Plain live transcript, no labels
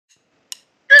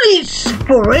It's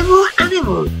forever and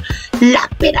ever. La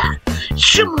Pera.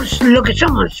 Somos lo que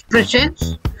somos.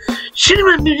 Presents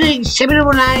Cinema Music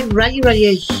 709 Rayi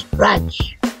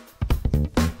Raj.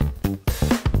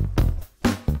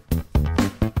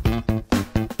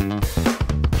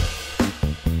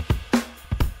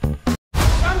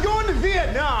 I'm going to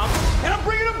Vietnam and I'm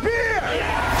bringing a beer.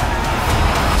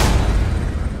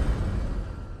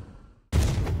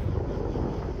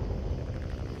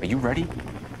 Are you ready?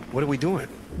 What are we doing?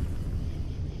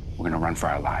 We're gonna run for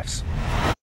our lives.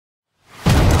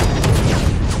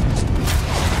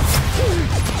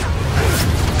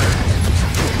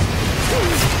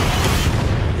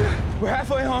 We're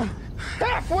halfway home.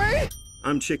 Halfway?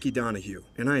 I'm Chicky Donahue,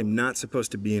 and I am not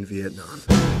supposed to be in Vietnam.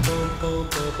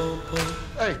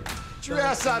 Hey, get your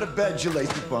ass out of bed, you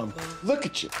lazy bum. Look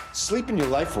at you, sleeping your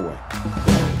life away.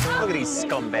 Look at these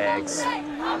scumbags.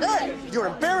 Hey, you're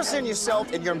embarrassing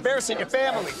yourself and you're embarrassing your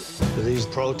family. Do these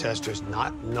protesters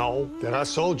not know that our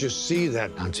soldiers see that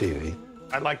on TV?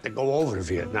 I'd like to go over to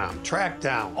Vietnam, track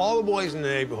down all the boys in the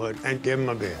neighborhood, and give them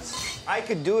a beer. I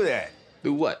could do that.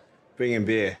 Do what? Bring in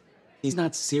beer. He's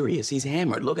not serious. He's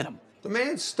hammered. Look at him. The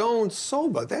man's stone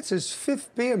sober. That's his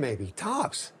fifth beer, maybe,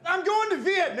 tops. I'm going to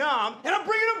Vietnam and I'm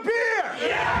bringing a beer.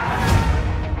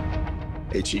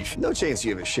 Hey, Chief, no chance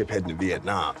you have a ship heading to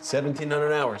Vietnam.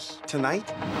 1,700 hours.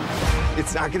 Tonight?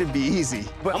 It's not gonna be easy.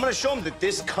 But I'm gonna show them that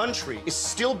this country is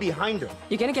still behind them.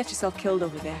 You're gonna get yourself killed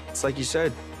over there. It's like you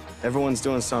said, everyone's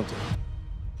doing something.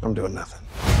 I'm doing nothing.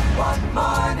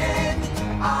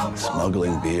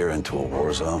 Smuggling beer into a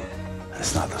war zone,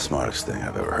 it's not the smartest thing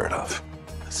I've ever heard of.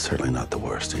 It's certainly not the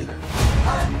worst either.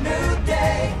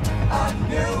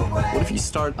 What if you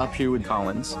start up here with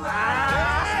Collins?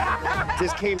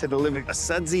 Just came to deliver a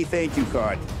sudsy thank you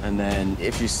card. And then,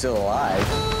 if you're still alive,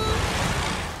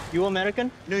 You American?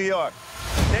 New York.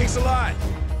 Thanks a lot.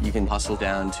 you can hustle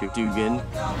down to Dugan.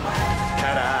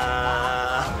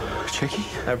 Ta-da! Tricky.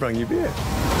 I brought you beer.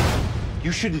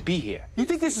 You shouldn't be here. You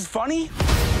think this is funny?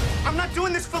 I'm not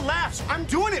doing this for laughs. I'm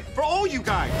doing it for all you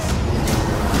guys.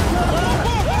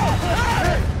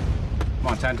 Come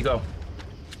on, time to go.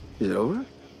 Is it over?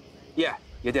 Yeah,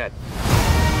 you're dead.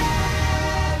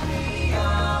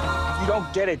 You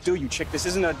don't get it, do you, chick? This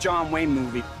isn't a John Wayne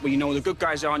movie where you know the good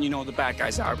guys are and you know the bad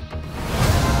guys are.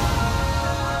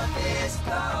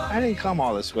 I didn't come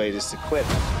all this way just to quit.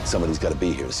 Somebody's got to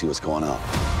be here to see what's going on.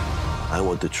 I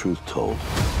want the truth told.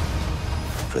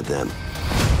 For them.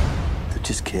 They're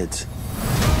just kids.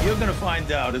 You're gonna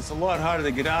find out it's a lot harder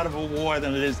to get out of a war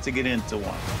than it is to get into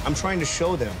one. I'm trying to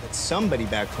show them that somebody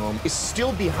back home is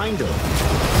still behind them.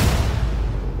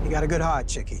 You got a good heart,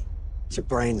 Chicky. It's your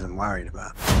brains I'm worried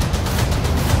about.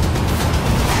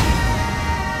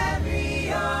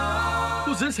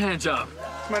 Who's this hand job?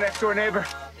 It's my next door neighbor.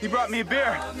 He brought me a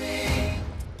beer.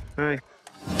 Hi.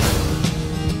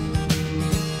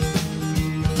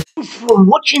 For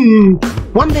watching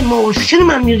one day more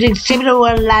Cinema Music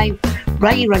 709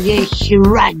 Live Rajesh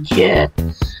Raj.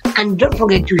 And don't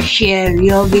forget to share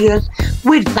your videos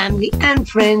with family and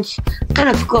friends, and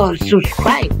of course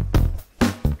subscribe.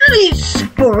 It's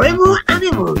forever and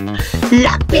ever.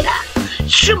 La Pera.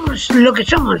 Somos lo que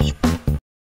somos.